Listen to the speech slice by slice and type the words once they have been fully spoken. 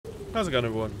How's it going,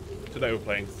 everyone? Today we're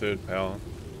playing Third Power.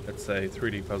 It's a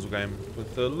 3D puzzle game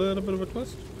with a little bit of a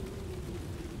twist.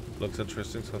 Looks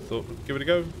interesting, so I thought we'd give it a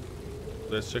go.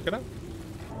 Let's check it out.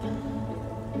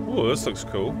 Ooh, this looks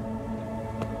cool.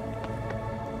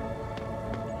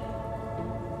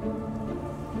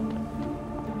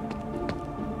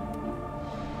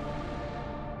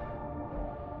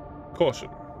 Caution.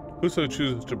 Whoso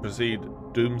chooses to proceed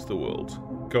dooms the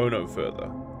world. Go no further.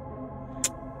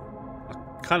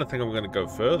 I kind of think I'm going to go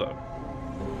further.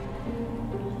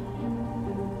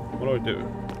 What do I do?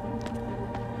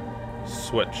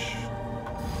 Switch.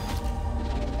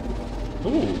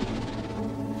 Ooh.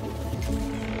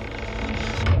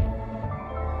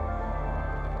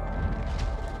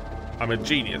 I'm a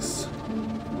genius.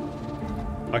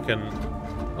 I can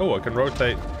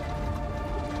rotate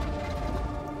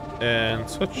and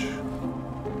switch.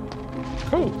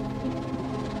 Cool.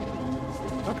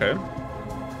 Okay.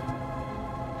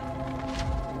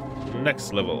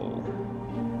 Next level.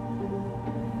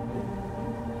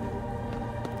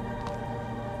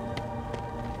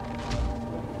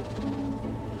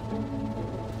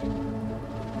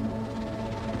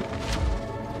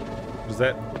 Was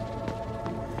that?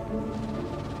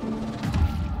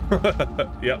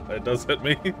 Yep, it does hit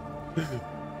me.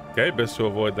 Okay, best to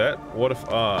avoid that. What if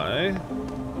I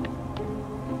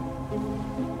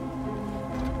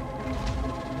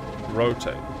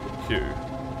rotate Q?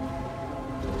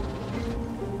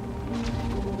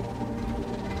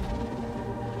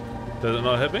 Does it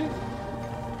not hit me?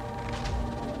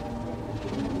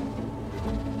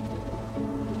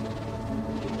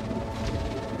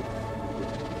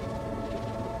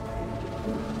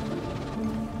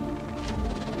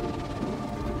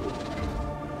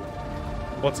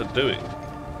 What's it doing?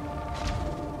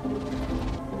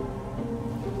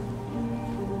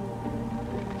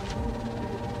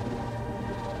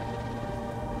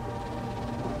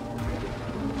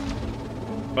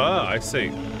 Ah, I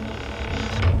see.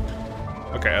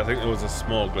 Okay, I think there was a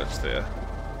small glitch there.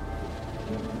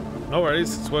 No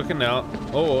worries, it's working now.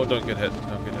 Oh, don't get hit,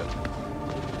 don't get hit.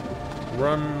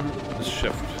 Run the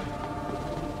shift.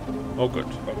 Oh, good,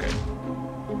 okay.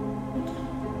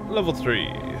 Level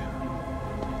 3.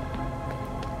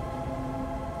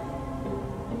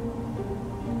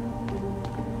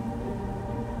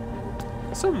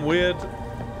 Some weird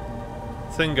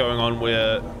thing going on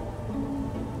where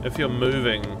if you're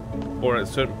moving or at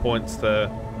certain points the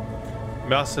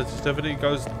mouse sensitivity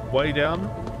goes way down.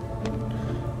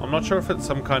 I'm not sure if it's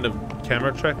some kind of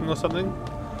camera tracking or something,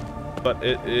 but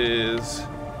it is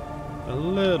a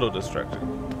little distracting.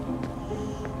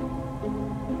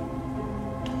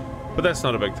 But that's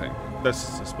not a big thing. That's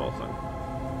just a small thing.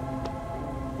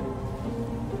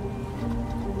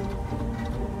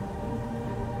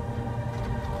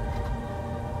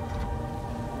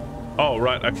 Oh,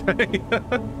 right, okay.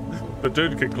 The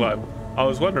dude can climb. I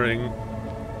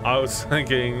was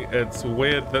thinking it's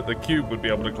weird that the cube would be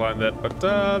able to climb that, but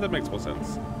that makes more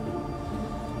sense.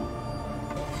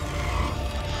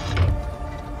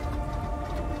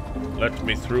 Let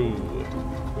me through.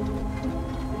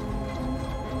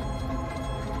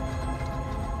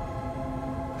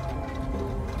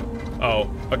 Oh,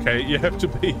 okay, you have to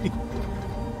be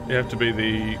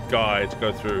the guy to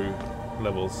go through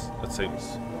levels, it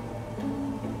seems.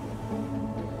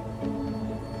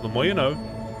 The more you know.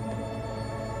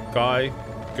 Guy,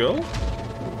 girl?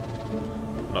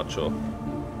 Not sure.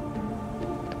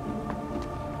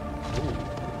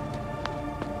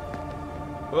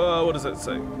 What does that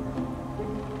say?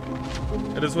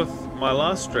 It is with my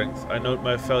last strength I note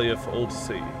my failure for all to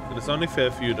see. It is only fair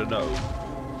for you to know.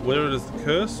 Whether it is the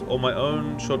curse or my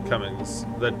own shortcomings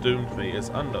that doomed me is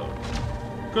unknown.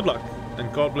 Good luck,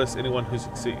 and God bless anyone who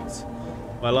succeeds.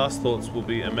 My last thoughts will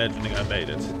be imagining I made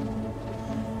it.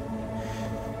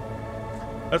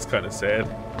 That's kind of sad.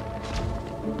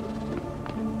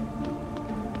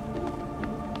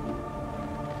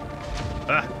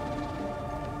 Ah.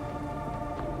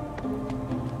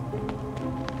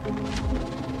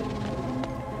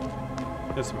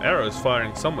 There's some arrows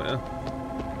firing somewhere.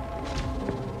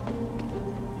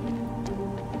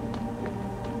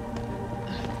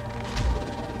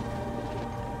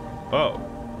 Oh.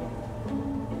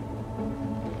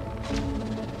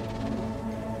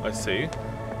 I see.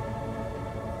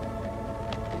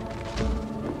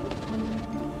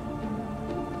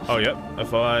 Oh, yep.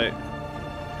 If I...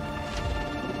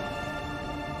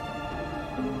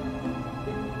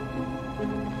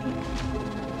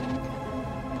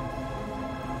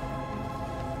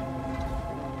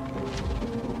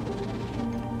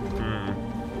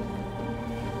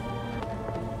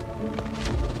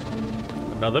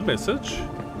 Another message.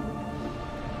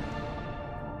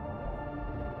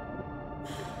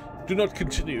 Do not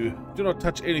continue. Do not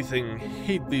touch anything.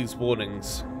 Heed these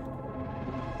warnings.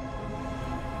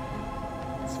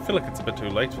 I feel like it's a bit too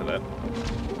late for that.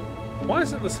 Why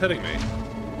isn't this hitting me?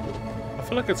 I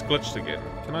feel like it's glitched again.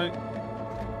 Can I...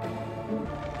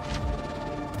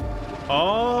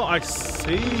 Oh, I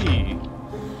see.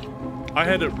 I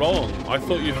had it wrong. I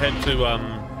thought you had to,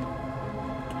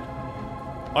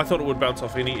 I thought it would bounce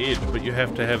off any edge, but you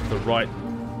have to have the right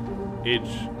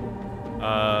edge,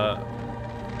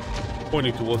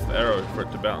 pointing towards the arrow for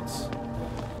it to bounce.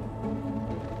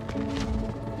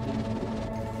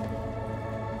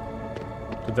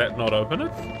 Did that not open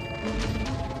it?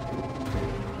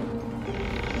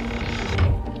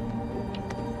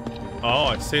 Oh,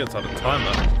 I see, it's on a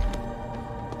timer.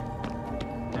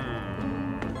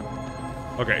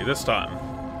 Okay, this time.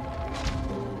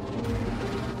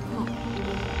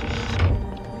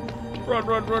 Run,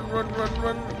 run, run, run, run,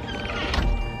 run.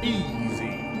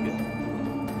 Easy.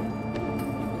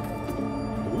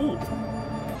 Ooh.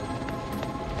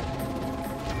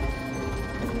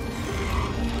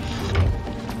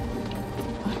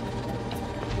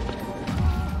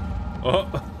 Oh.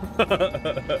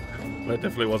 That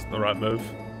definitely wasn't the right move.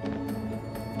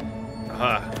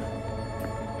 Aha.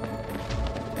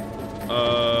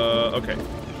 Okay.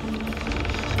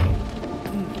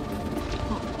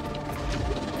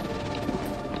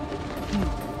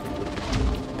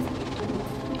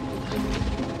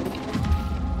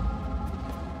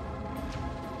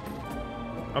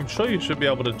 I'm sure you should be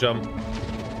able to jump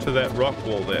to that rock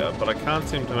wall there, but I can't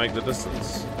seem to make the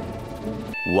distance.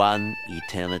 One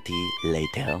eternity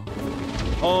later.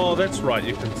 Oh, that's right,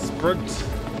 you can sprint.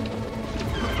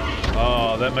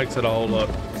 Oh, that makes it a whole lot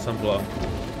simpler.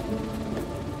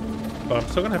 But I'm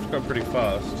still gonna have to go pretty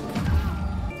fast.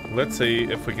 Let's see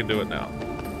if we can do it now.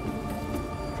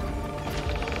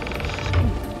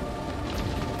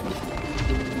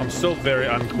 I'm still very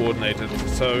uncoordinated,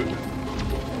 so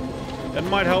it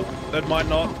might help, it might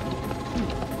not.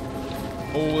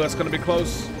 Oh, that's gonna be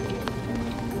close.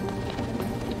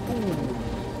 Ooh.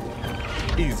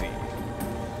 Easy.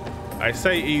 I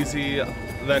say easy,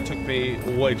 that took me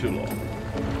way too long.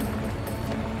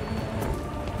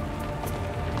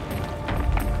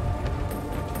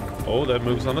 Oh, that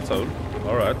moves on its own.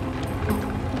 Alright.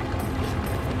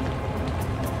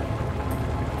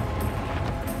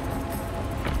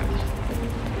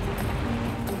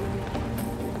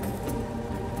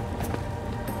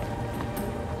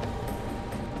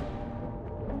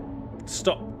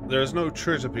 Stop. There is no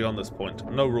treasure beyond this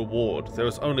point. No reward. There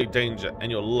is only danger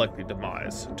and your likely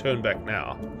demise. Turn back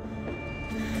now.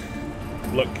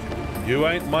 Look, you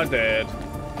ain't my dad.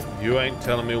 You ain't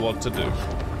telling me what to do.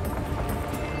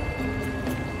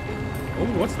 Oh,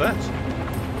 what's that?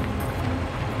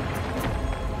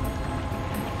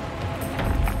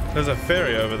 There's a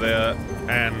ferry over there,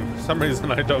 and for some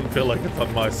reason I don't feel like it's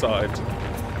on my side.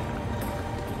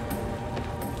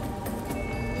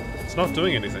 It's not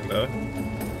doing anything, though.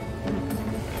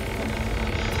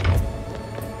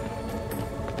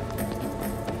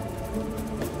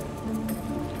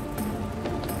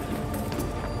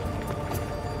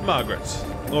 Margaret,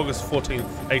 August 14th,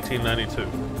 1892.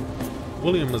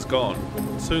 William is gone.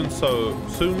 Soon so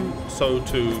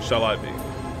too shall I be.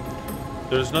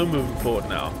 There is no moving forward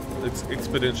now. This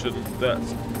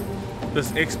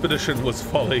expedition was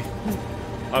folly.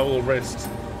 I will rest.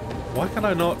 Why can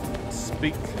I not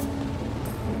speak?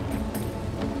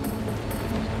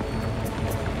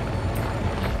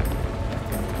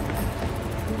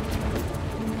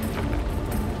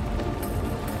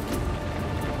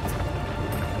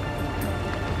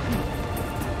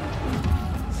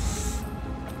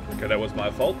 Okay, that was my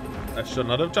fault. I should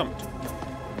not have jumped.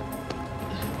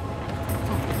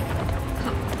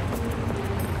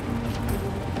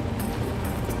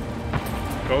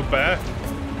 Go back.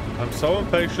 I'm so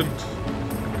impatient.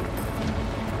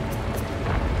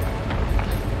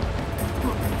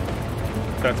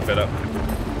 That's better.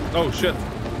 Oh shit.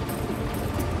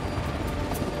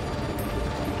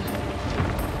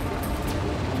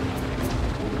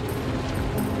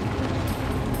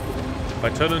 If I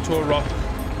turn into a rock,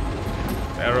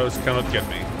 arrows cannot get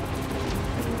me.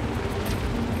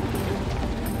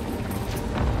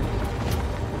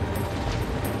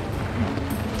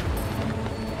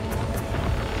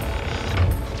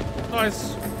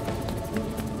 Nice.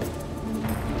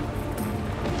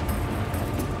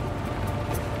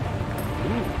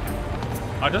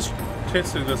 I just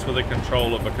tested this with a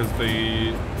controller because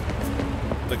the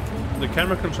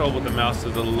camera control with the mouse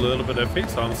is a little bit iffy,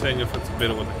 so I'm seeing if it's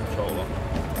better with the controller.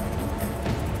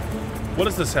 What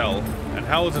is this hell, and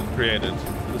how was it created?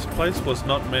 This place was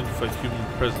not meant for human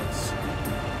presence.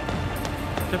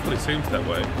 Definitely seems that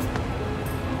way.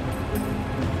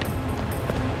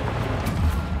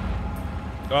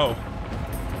 Oh.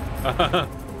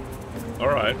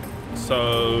 Alright.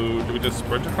 So, do we just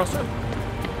sprint across it?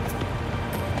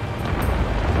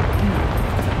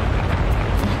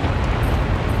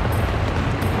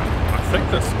 I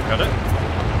think this cut it.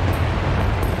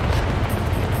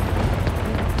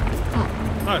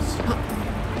 Nice.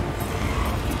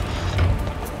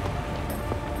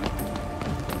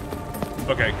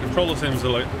 Okay, controller seems a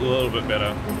little bit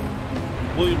better.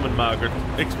 William and Margaret.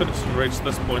 Expedition reached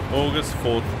this point August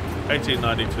 4th,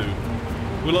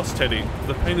 1892. We lost Teddy.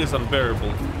 The pain is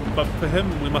unbearable, but for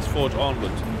him we must forge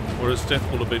onward, or his death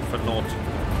will have been for naught.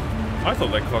 I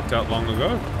thought they clocked out long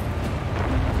ago.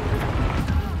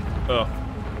 Oh.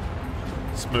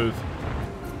 Smooth.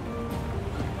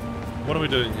 What are we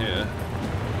doing here?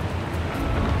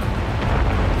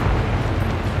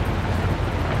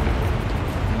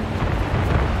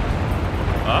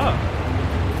 Ah.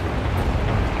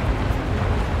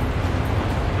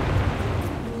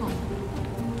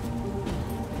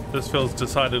 This feels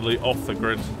decidedly off the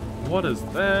grid. What is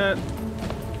that?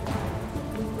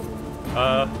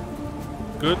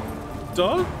 Good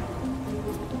dog?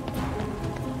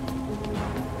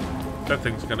 That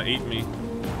thing's gonna eat me.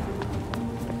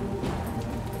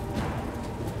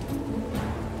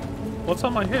 What's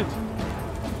on my head?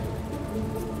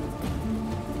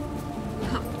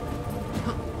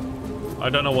 I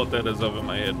don't know what that is over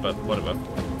my head, but whatever.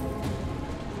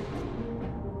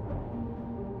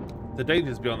 The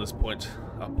dangers beyond this point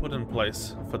are put in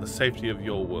place for the safety of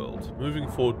your world. Moving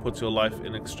forward puts your life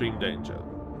in extreme danger.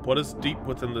 What is deep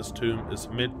within this tomb is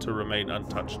meant to remain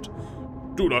untouched.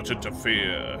 Do not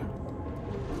interfere.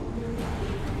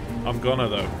 I'm gonna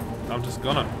though. I'm just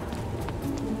gonna.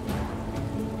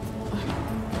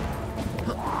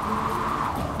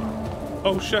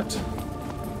 Oh shit.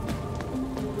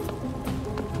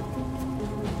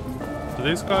 Do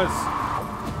these guys...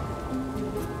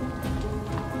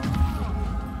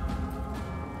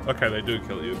 Okay, they do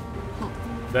kill you.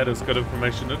 That is good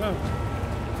information to know.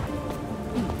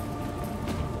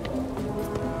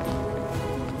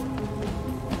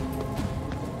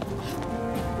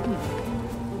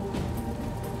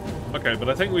 Okay, but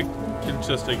I think we can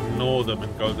just ignore them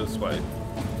and go this way.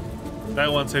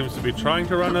 That one seems to be trying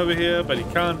to run over here, but he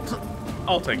can't.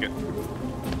 I'll take it.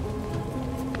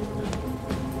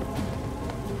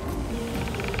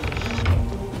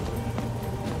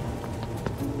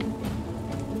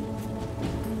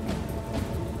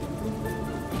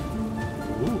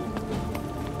 Ooh.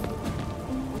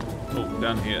 Oh,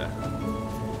 down here.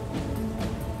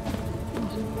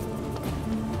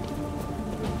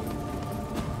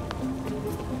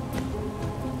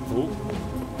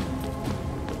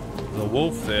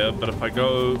 Wolf there, but if I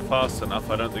go fast enough,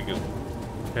 I don't think it'll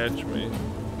catch me.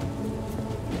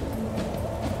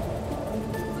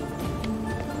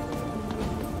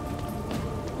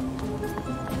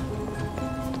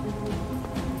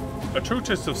 A true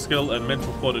test of skill and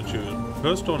mental fortitude.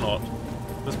 Cursed or not,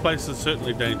 this place is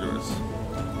certainly dangerous.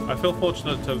 I feel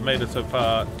fortunate to have made it so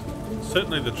far.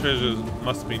 Certainly the treasure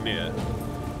must be near.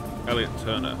 Elliot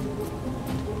Turner.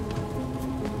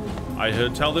 I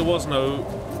heard tell there was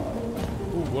no...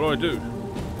 Ooh, what do I do?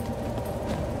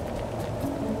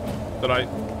 Did I...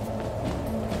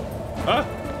 Huh?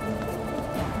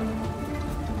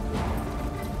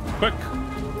 Quick!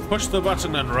 Push the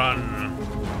button and run!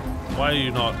 Why are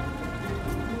you not?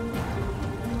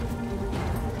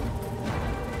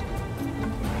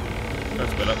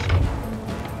 That's better.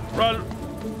 Run!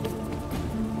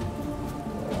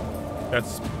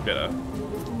 That's better.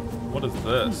 What is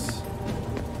this?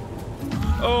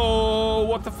 Oh,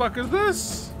 what the fuck is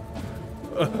this?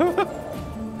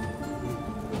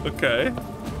 Okay.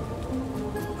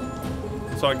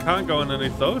 So I can't go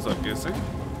underneath those, I'm guessing.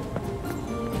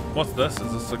 What's this?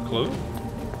 Is this a clue?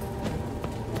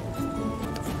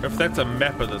 If that's a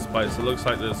map of this place, it looks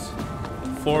like there's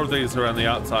 4 of these around the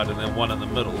outside and then 1 in the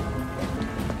middle.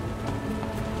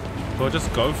 Do I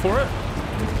just go for it?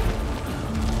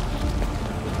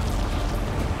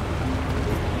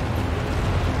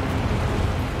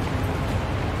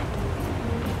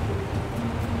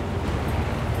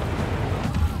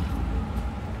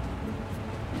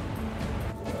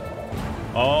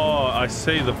 Oh, I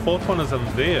see. The 4th one is in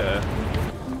there.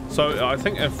 So I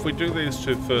think if we do these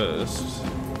 2 first,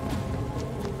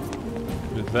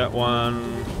 with that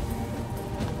one.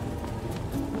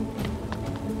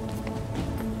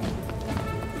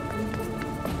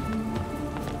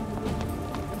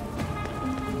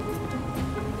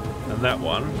 And that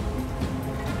one.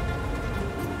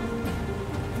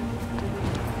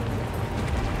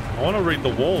 I want to read the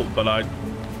wall, but I...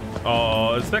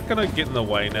 Oh, is that going to get in the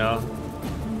way now?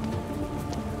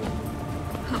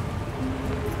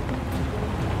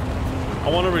 I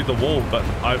want to read the wall, but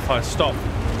if I stop,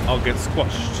 I'll get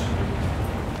squashed.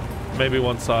 Maybe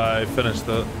once I finish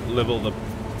the level, the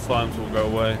slimes will go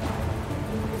away.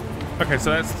 Okay,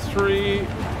 so that's 3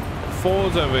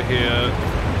 4s over here.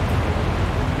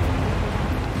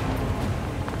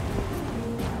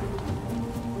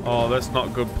 Oh, that's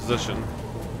not good position.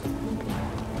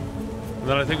 And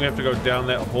then I think we have to go down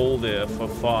that hall there for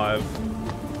 5.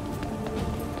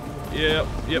 Yep.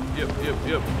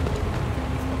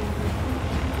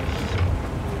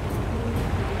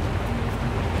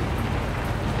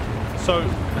 So,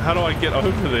 how do I get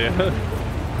over there?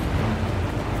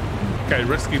 Okay,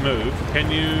 risky move. Can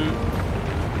you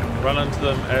run into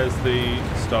them as the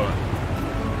stone?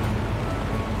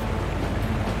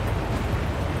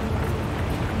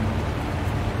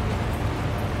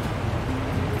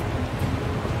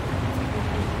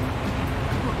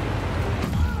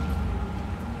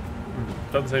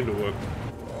 Doesn't seem to work.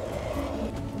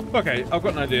 Okay, I've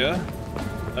got an idea.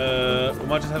 We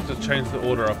might just have to change the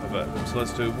order up a bit. So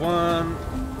let's do 1.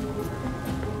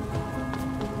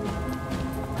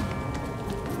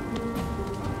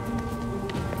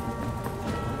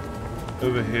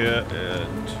 Over here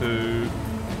and 2.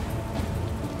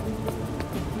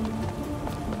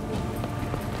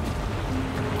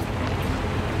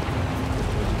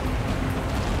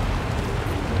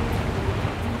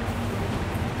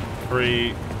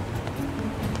 Three.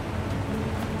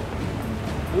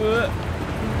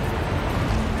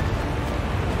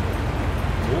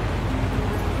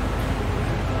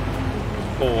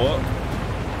 4.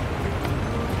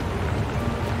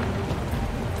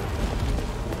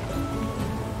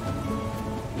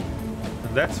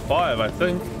 And that's 5, I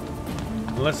think.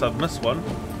 Unless I've missed one.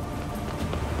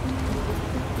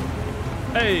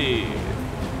 Hey!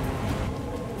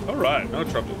 Alright, no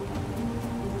trouble.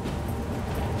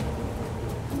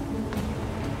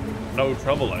 No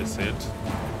trouble, I said.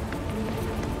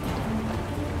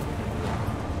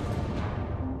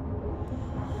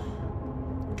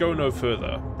 Go no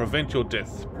further. Prevent your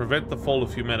death. Prevent the fall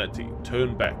of humanity.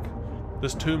 Turn back.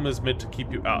 This tomb is meant to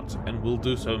keep you out, and will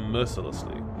do so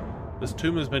mercilessly. This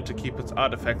tomb is meant to keep its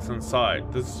artifacts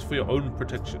inside. This is for your own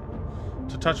protection.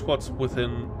 To touch what's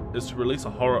within is to release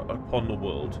a horror upon the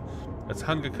world. Its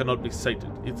hunger cannot be sated.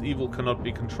 Its evil cannot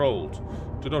be controlled.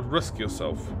 Do not risk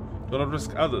yourself. Do not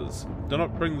risk others. Do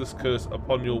not bring this curse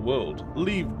upon your world.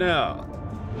 Leave now.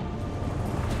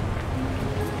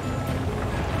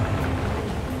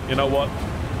 You know what?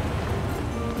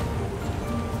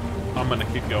 I'm gonna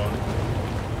keep going.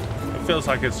 It feels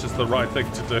like it's just the right thing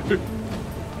to do.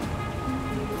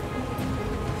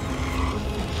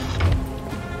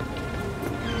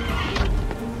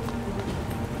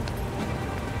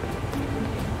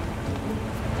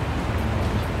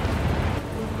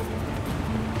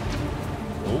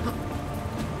 Oh.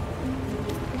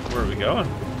 Where are we going?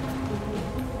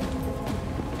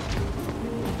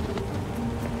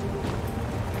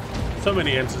 So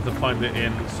many enter to find their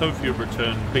end, so few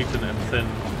return, beaten and thin.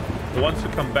 The ones who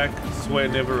come back swear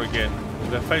never again,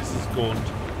 their faces gaunt,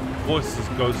 voices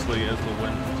ghostly as the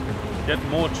wind. Yet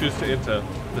more choose to enter,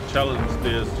 the challenge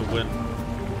dares to win.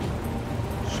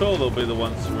 Sure they'll be the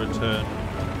ones to return,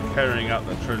 carrying out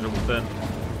the treasure within.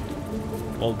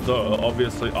 Although,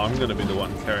 obviously I'm gonna be the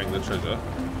one carrying the treasure.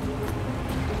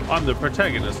 I'm the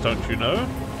protagonist, don't you know?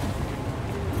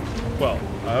 Well,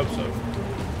 I hope so.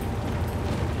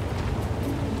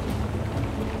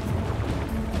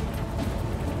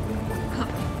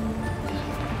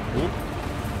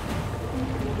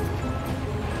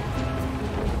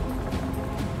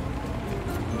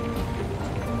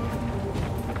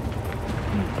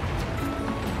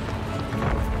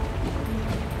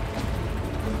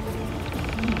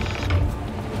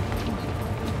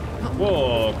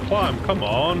 Whoa, climb, come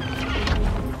on.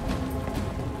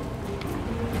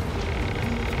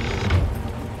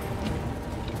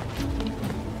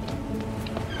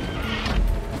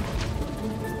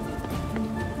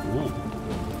 Ooh.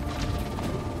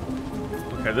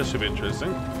 Okay, this should be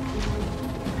interesting.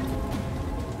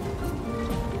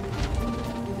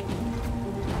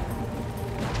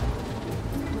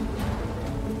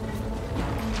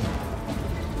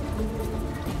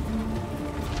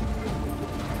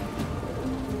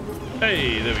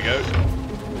 Hey, there we go.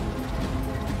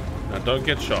 Now don't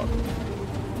get shot.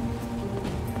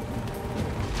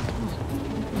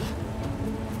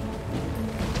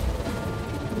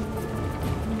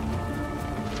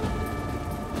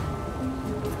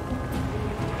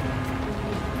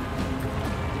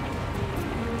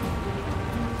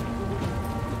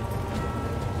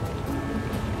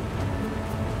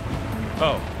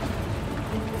 Oh.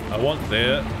 I want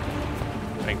there.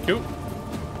 Thank you.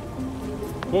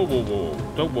 Whoa, whoa, whoa.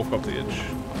 Don't walk off the edge.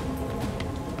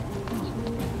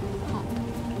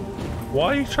 Why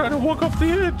are you trying to walk off the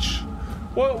edge?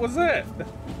 What was that?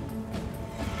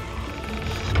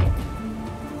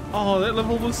 Oh, that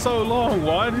level was so long.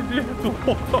 Why did you have to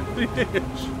walk off the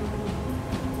edge?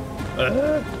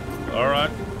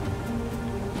 Alright.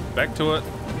 Back to it.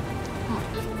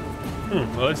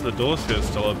 At least the doors here are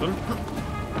still open.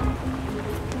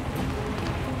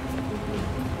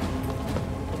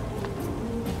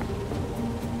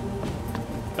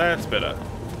 That's better.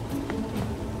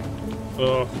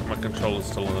 Oh, my controller's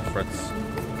still on the fritz.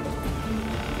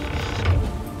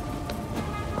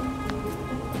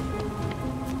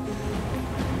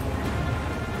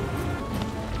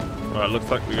 Alright, looks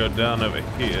like we go down over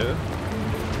here.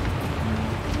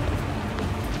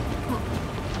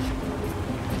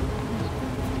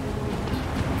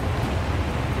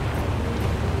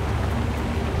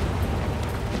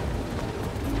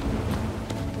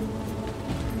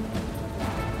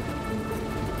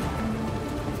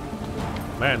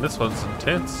 Man, this one's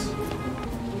intense.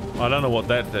 I don't know what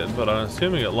that did, but I'm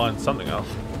assuming it lined something up.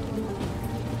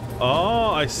 Oh,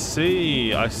 I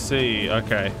see. I see.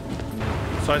 Okay.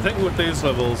 So I think with these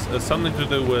levels, it's something to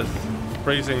do with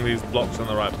freezing these blocks in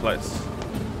the right place.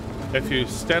 If you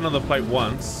stand on the plate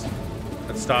once,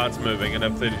 it starts moving, and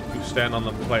if you stand on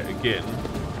the plate again,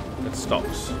 it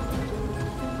stops.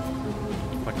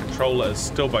 My controller is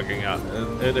still bugging out.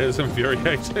 It is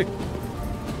infuriating.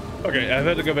 Okay, I've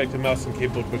had to go back to mouse and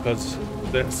keyboard because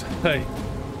there's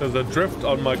a drift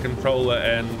on my controller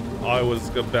and I was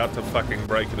about to fucking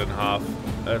break it in half.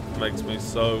 That makes me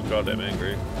so goddamn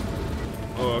angry.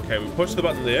 Oh, okay, we push the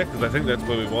button there because I think that's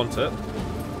where we want it.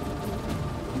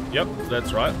 Yep,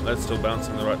 that's right. That's still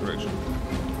bouncing in the right direction.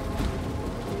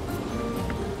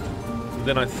 And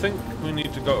then I think we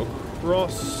need to go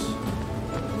across.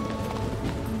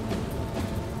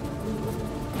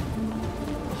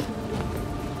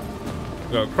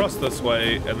 Go across this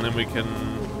way, and then we can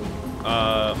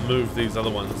move these other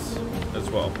ones as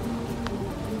well.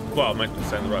 Well, make them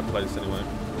stay in the right place anyway.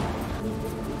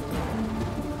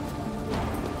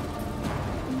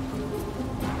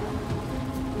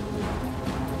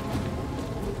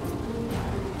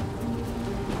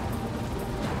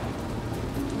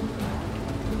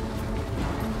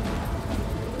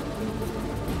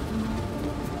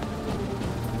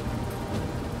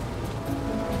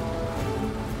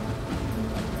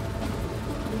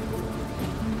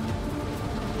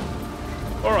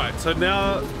 So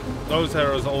now those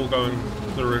arrows are all going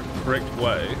the correct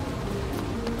way.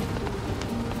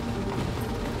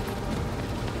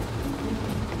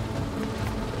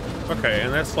 Okay,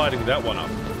 and that's sliding that one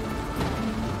up.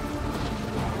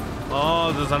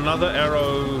 Oh, there's another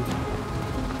arrow,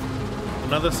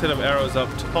 another set of arrows up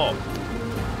top.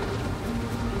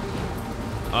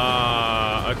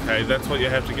 Okay, that's what you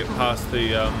have to get past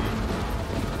the,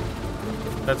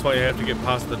 that's why you have to get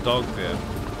past the dog there.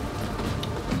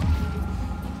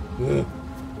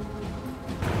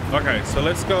 Okay, so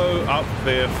let's go up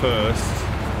there first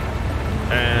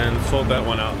and sort that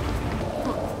one out.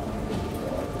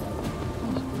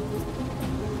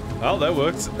 Well, that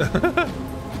works.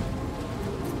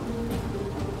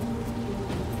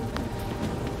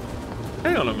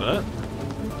 Hang on a minute.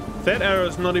 That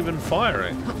arrow's not even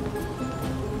firing.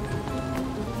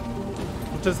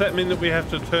 Does that mean that we have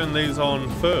to turn these on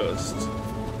first?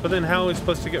 But then how are we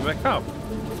supposed to get back up?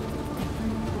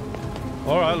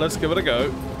 Alright, let's give it a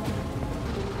go.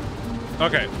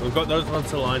 Okay, we've got those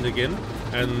ones aligned again,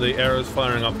 and the arrow's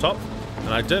firing up top. And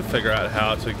I did figure out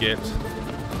how to get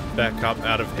back up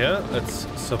out of here. It's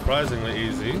surprisingly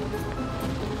easy.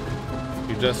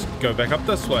 You just go back up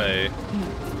this way.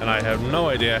 And I have no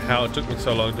idea how it took me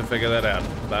so long to figure that out.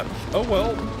 But, oh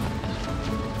well.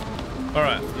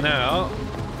 Alright, now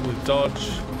we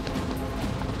dodge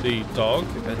the dog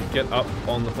and get up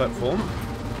on the platform.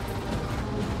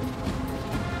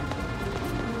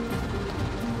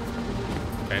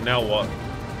 Okay, now what?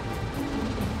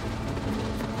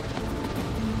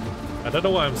 I don't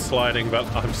know why I'm sliding, but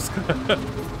I'm just gonna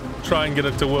try and get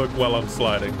it to work while I'm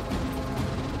sliding.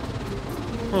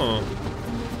 Huh.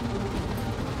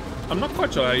 I'm not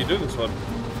quite sure how you do this one.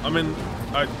 I mean,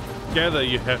 I gather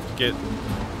you have to get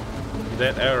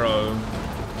that arrow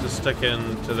to stick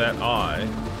into that eye.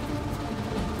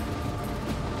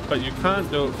 But you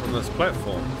can't do it from this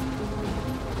platform.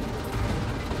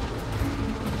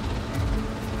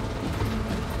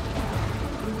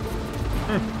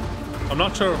 I'm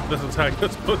not sure if this is how you're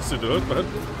supposed to do it, but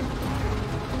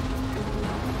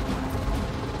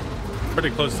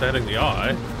pretty close to hitting the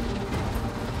eye.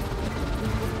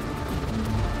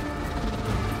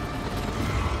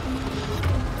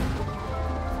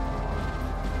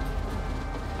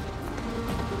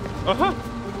 Uh-huh!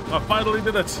 I finally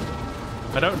did it!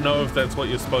 I don't know if that's what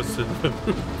you're supposed to do.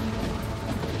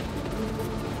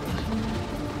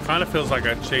 Kind of feels like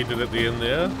I cheated at the end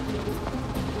there.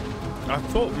 I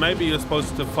thought maybe you're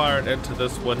supposed to fire it into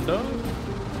this window,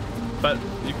 but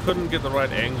you couldn't get the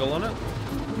right angle on it.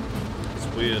 It's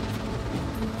weird.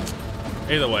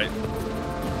 Either way,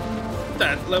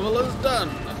 that level is done.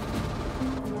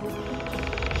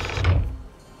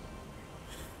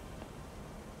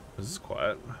 This is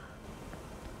quiet.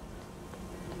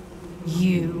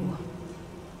 You.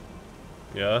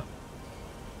 Yeah.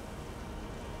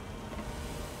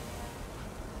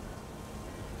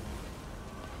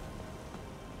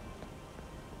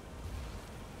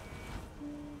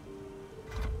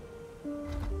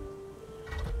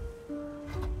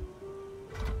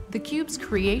 The cube's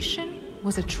creation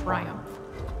was a triumph,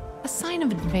 a sign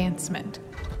of advancement,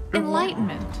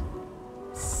 enlightenment,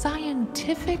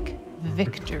 scientific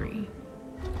victory.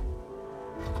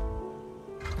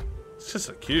 It's just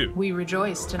a cube. We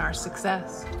rejoiced in our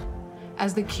success.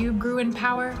 As the cube grew in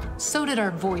power, so did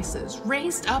our voices,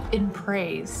 raised up in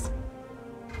praise.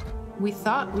 We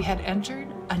thought we had entered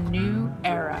a new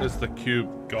era. Is the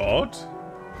cube God?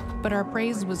 But our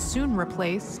praise was soon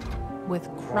replaced with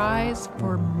cries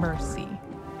for mercy.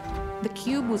 The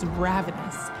cube was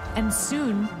ravenous, and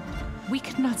soon we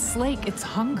could not slake its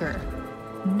hunger.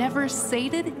 Never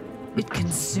sated, it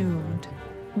consumed.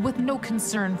 With no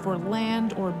concern for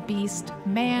land or beast,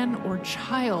 man or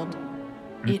child,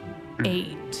 it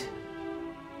ate.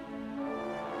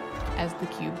 As the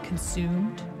cube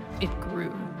consumed, it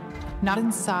grew. Not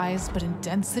in size, but in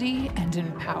density and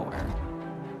in power.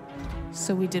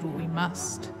 So we did what we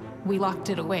must. We locked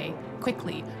it away,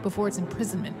 quickly, before its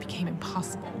imprisonment became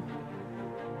impossible.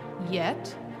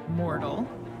 Yet, mortal,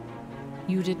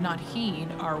 you did not heed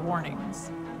our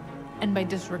warnings. And by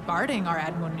disregarding our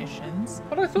admonitions,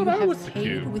 But I thought you I have was the paid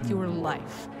cube. with your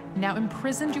life. Now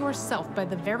imprisoned yourself by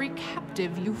the very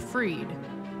captive you freed.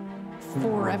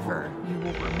 Forever you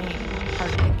will remain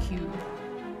part of the cube.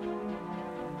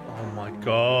 Oh my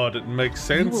god, it makes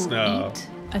You sense will now. eat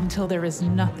until there is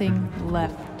nothing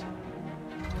left.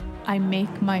 I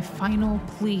make my final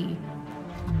plea.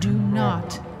 Do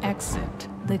not exit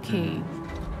the cave.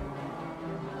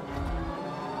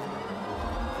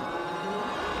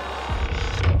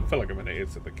 I feel like I'm gonna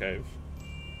exit the cave.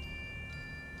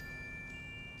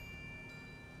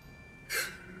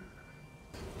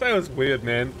 That was weird,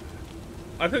 man.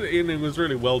 I think the ending was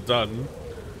really well done.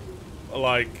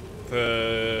 Like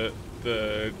the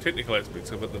technical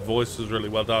aspects of it, the voice was really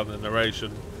well done, the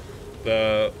narration,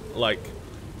 the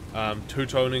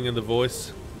two-toning in the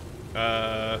voice,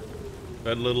 that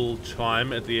little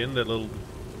chime at the end, that little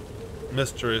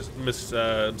mysterious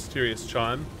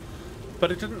chime,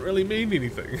 but it didn't really mean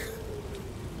anything.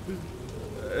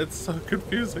 It's so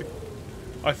confusing.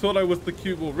 I thought I was the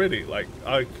cube already. Like,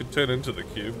 I could turn into the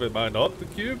cube. Am I not the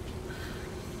cube?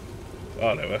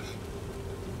 Whatever.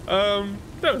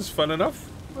 That was fun enough.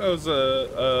 That was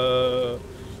a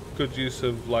good use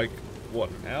of, like, what,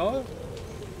 an hour?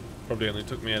 Probably only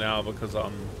took me an hour because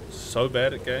I'm so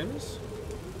bad at games.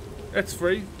 It's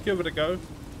free. Give it a go.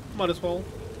 Might as well.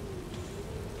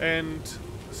 And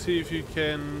see if you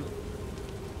can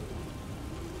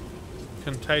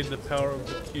contain the power of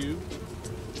the cube.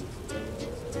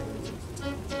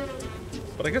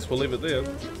 But I guess we'll leave it there.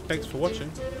 Thanks for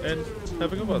watching, and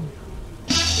have a good one.